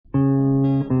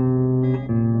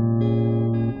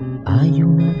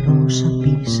silenciosa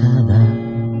pisada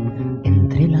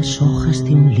entre las hojas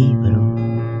de un libro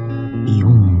y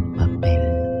un papel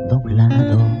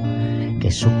doblado, que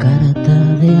es su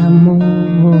carta de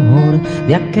amor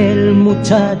de aquel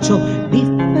muchacho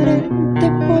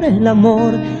diferente por el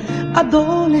amor,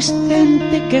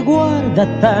 adolescente que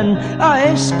guarda tan a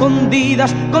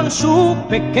escondidas con su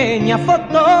pequeña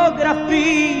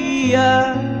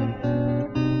fotografía.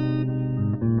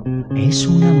 Es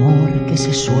un amor que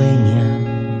se sueña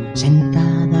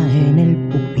sentada en el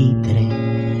pupitre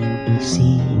y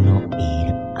sin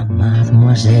oír a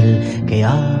Mademoiselle que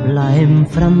habla en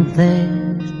francés.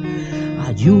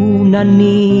 Hay una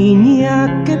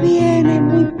niña que viene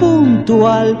muy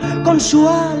puntual con su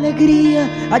alegría,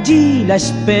 allí la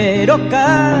espero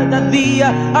cada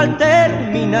día al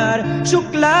terminar su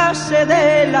clase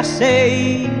de las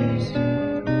 6.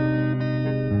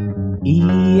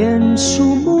 Y en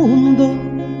su mundo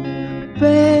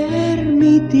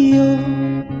permitió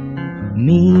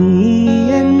mi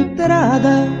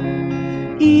entrada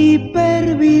y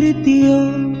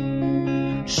pervirtió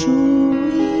su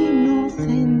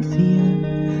inocencia,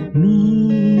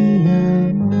 mi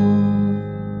amor.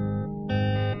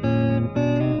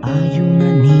 Hay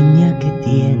una niña que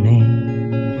tiene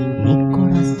mi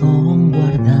corazón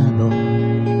guardado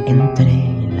entre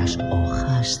las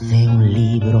hojas de un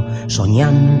libro,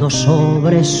 soñando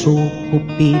sobre su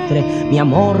pupitre. Mi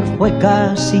amor fue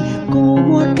casi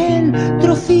como aquel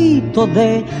trocito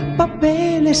de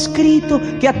papel escrito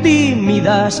que a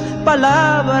tímidas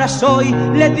palabras hoy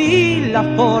le di la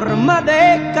forma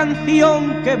de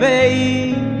canción que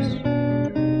veis.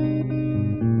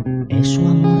 Es su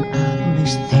amor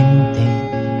adolescente,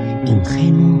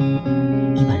 ingenuo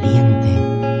y valiente,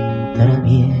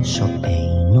 travieso e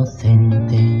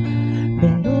inocente,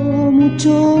 pero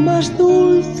mucho más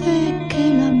dulce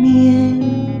que la miel.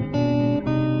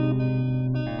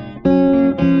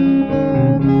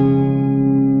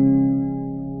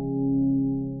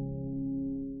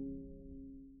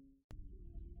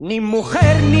 Ni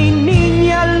mujer ni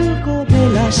niña, algo de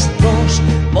las dos,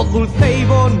 voz dulce y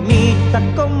bonita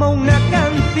como una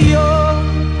canción,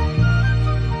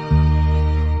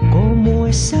 como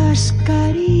esas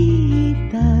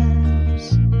caritas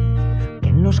que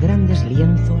en los grandes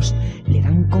lienzos le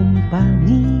dan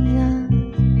compañía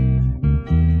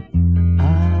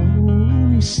a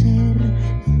un ser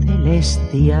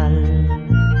celestial.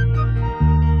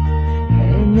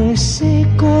 En ese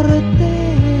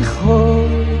cortejo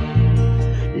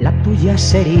la tuya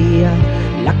sería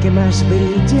la que más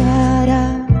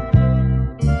brillara,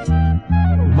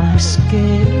 más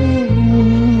que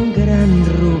un gran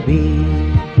rubí.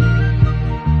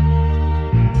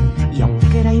 Y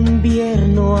aunque era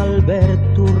invierno, al ver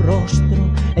tu rostro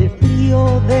el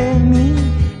frío de mí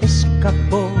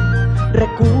escapó.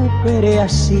 Recuperé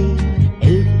así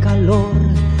el calor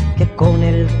que con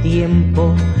el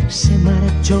tiempo se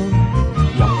marchó.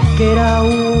 Y aunque era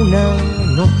una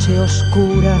noche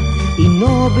oscura y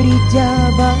no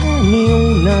brillaba ni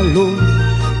una luz,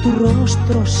 tu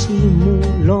rostro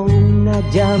simuló una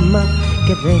llama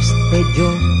que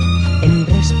destelló en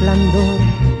resplandor.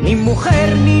 Ni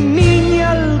mujer ni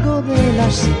niña, algo de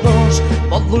las dos,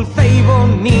 voz dulce y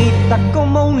bonita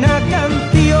como una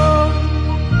canción,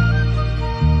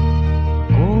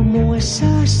 como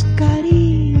esas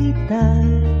caritas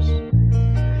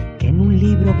que en un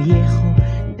libro viejo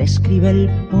describe el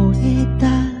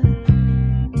poeta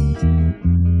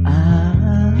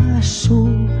a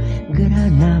su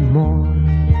gran amor.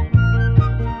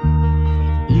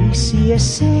 Y si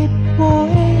ese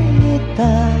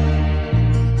poeta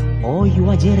hoy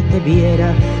o ayer te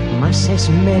viera, más se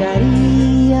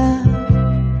esmeraría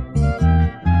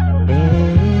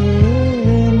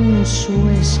en su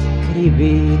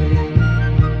escribir.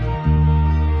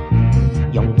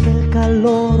 Y aunque el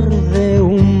calor de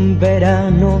un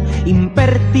verano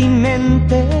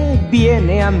impertinente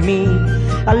viene a mí,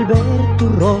 al ver tu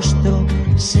rostro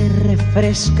se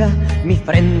refresca, mi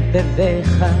frente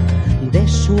deja de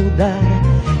sudar.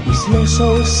 Y si el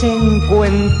sol se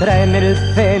encuentra en el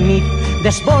cenit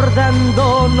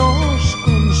desbordándonos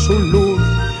con su luz,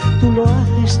 tú lo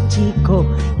haces chico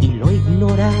y lo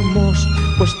ignoramos,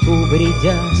 pues tú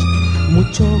brillas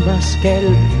mucho más que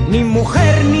él. Ni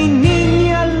mujer ni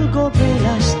niña, algo de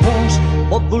las dos,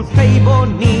 voz dulce y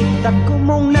bonita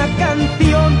como una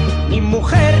canción. Ni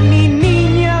mujer ni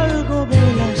niña, algo de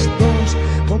las dos,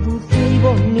 voz dulce y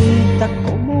bonita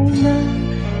como una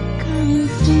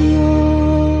canción.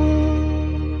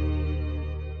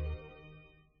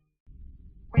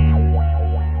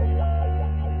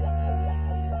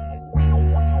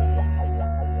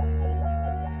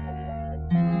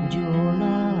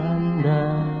 Yolanda,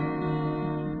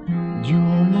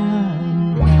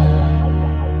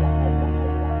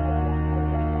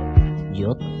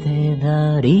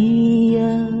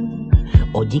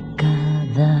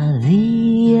 cada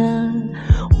día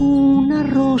una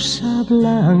rosa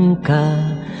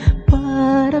blanca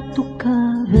para tu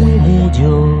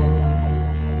cabello.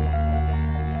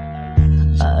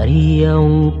 Haría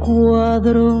un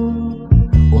cuadro,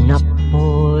 una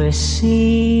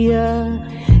poesía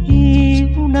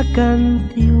y una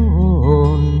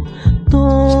canción,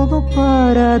 todo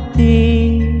para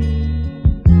ti,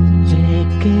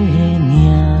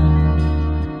 pequeña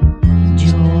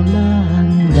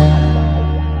Yolanda.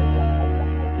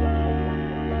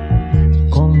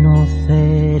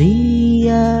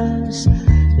 Conocerías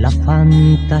la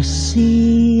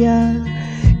fantasía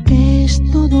que es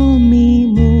todo mi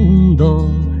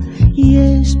mundo y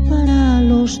es para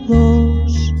los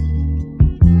dos.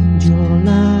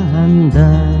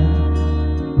 Yolanda,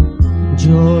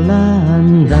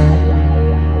 Yolanda.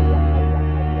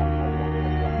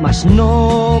 Mas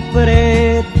no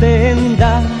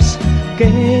pretendas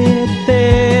que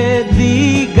te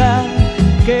diga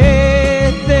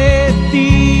que de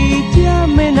ti ya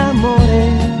me enamoré.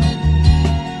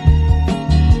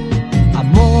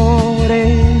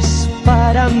 Amores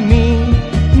para mí,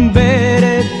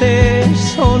 verte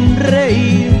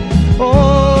sonreír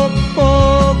o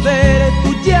poder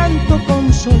tu llanto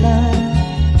consolar.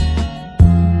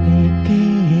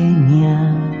 Pequeña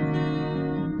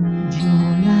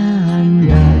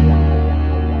Yolanda,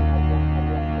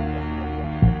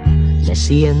 me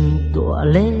siento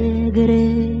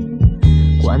alegre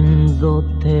cuando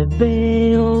te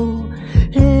veo,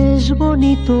 es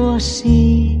bonito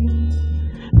así,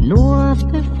 no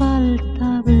hace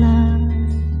falta hablar.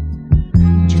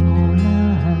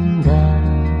 Yolanda,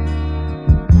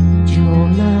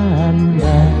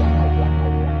 Yolanda.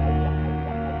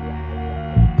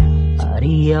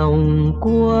 Haría un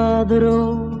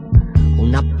cuadro,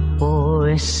 una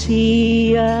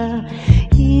poesía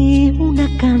y una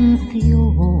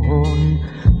canción,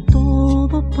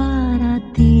 todo para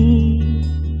ti,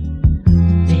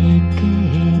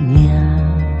 pequeña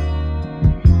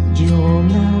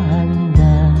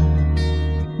Yolanda,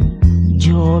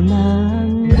 Yolanda.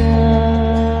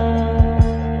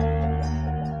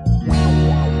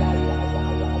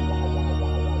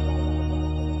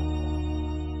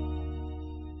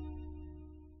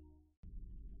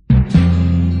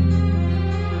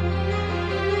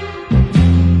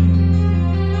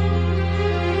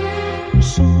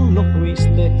 Solo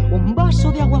fuiste un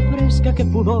vaso de agua fresca que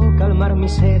pudo calmar mi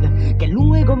sed, que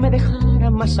luego me dejara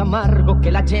más amargo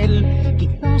que la hiel.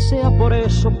 Quizás sea por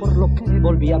eso por lo que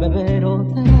volví a beber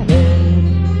otra vez.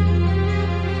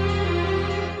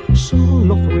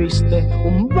 Solo fuiste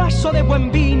un vaso de buen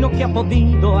vino que ha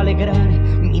podido alegrar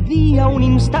mi día un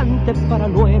instante para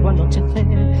luego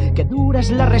anochecer. Que dura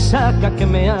es la resaca que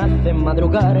me hace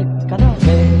madrugar cada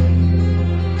vez.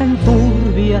 Tan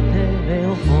turbia te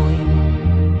veo hoy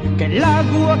que el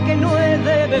agua que no he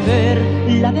de beber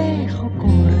la dejo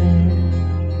correr.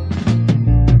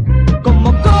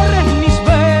 Como corren mis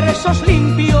versos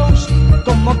limpios,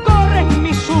 como corren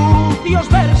mis sucios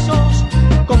versos,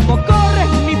 como corre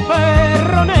mi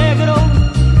perro negro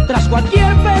tras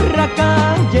cualquier perra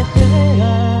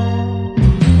callejera.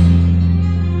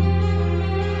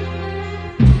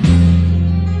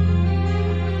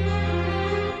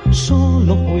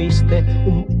 Solo fuiste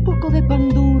un poco de pan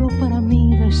duro para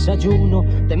mi desayuno,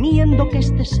 temiendo que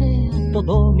este sea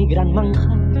todo mi gran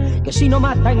manjar, que si no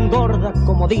mata engorda,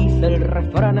 como dice el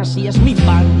refrán, así es mi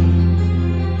pan.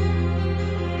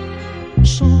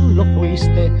 Solo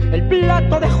fuiste el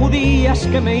plato de judías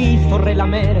que me hizo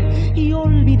relamer y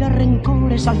olvidar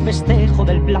rencores al festejo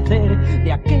del placer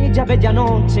de aquella bella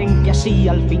noche en que así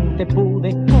al fin te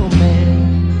pude comer.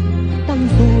 Tan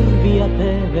turbia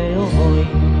te veo hoy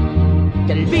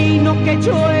que el vino que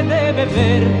yo he de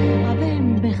beber ha de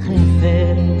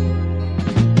envejecer.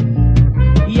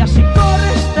 Y así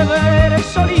corre este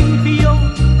verso limpio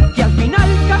que al final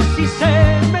casi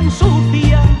se me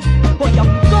ensucia, porque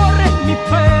aún corre mi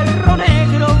perro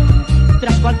negro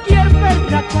tras cualquier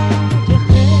perra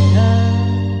callejera.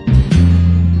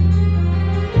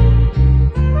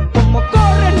 Como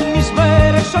corren mis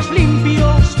versos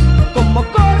limpios, como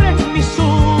corren mis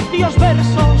sucios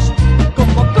versos,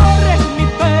 como corre mi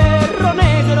perro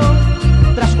negro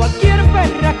tras cualquier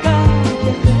perra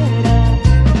callejera.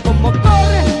 Como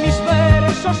corren mis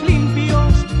versos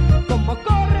limpios, como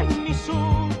corren mis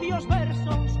sucios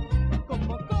versos,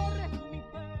 como corre mi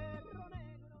perro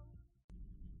negro.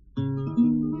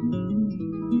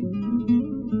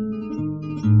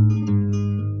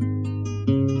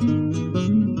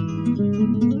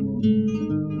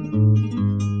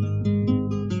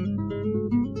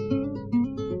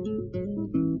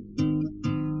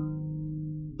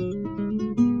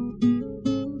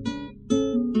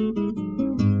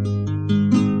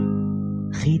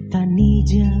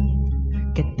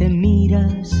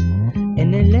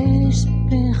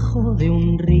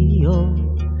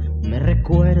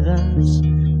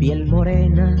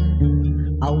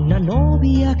 una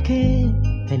novia que he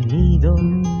tenido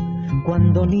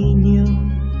cuando niño,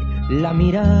 la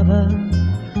miraba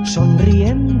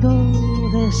sonriendo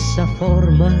de esa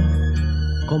forma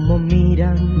como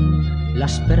miran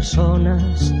las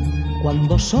personas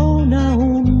cuando son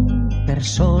aún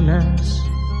personas.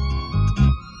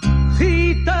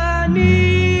 Gitanilla,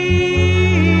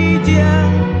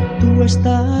 tú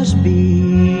estás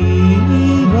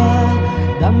viva,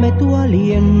 dame tu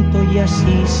aliento y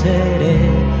así seré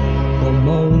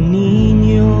como un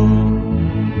niño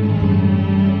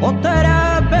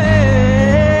otra vez.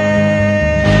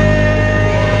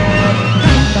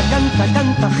 Canta, canta,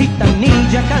 canta,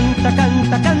 gitanilla, canta,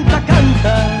 canta, canta,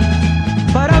 canta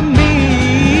para mí.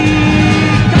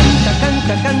 Canta,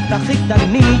 canta, canta,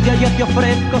 gitanilla, yo te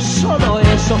ofrezco solo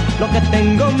eso, lo que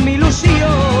tengo mi ilusión.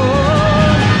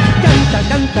 Canta,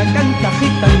 canta, canta,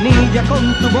 gitanilla, con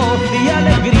tu voz y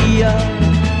alegría,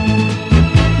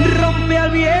 rompe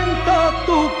al viento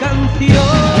tu canción.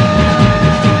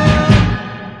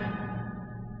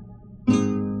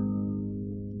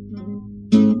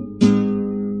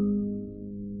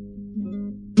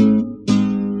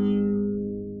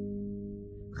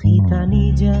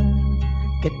 Gitanilla,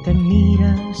 que te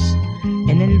miras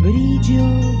en el brillo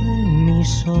de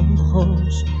mis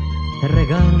ojos, te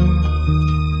regalo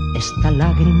esta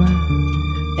lágrima,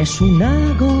 es una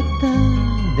gota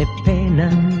de pena.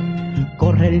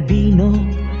 Corre el vino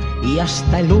y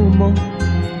hasta el humo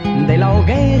de la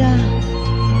hoguera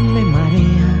me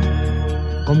marea.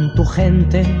 Con tu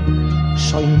gente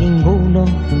soy ninguno,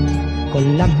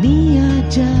 con la mía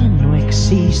ya no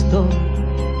existo.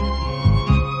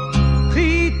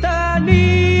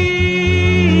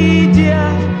 Gitanilla,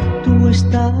 tú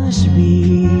estás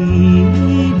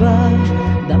viva,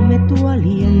 dame tu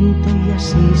aliento y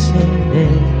así seré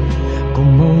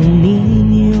como un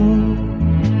niño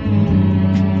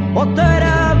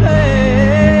otra vez.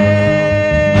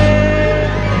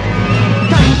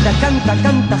 Canta, canta,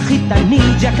 canta,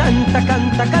 gitanilla, canta,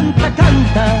 canta, canta,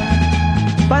 canta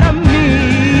para mí.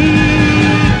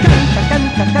 Canta,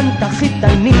 canta, canta,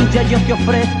 gitanilla, yo te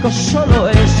ofrezco solo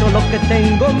eso, lo que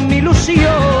tengo mi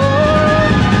ilusión.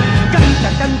 Canta,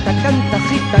 canta, canta,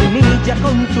 gitanilla,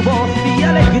 con tu voz y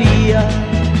alegría,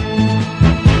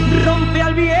 rompe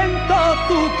al viento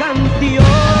tu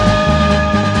canción.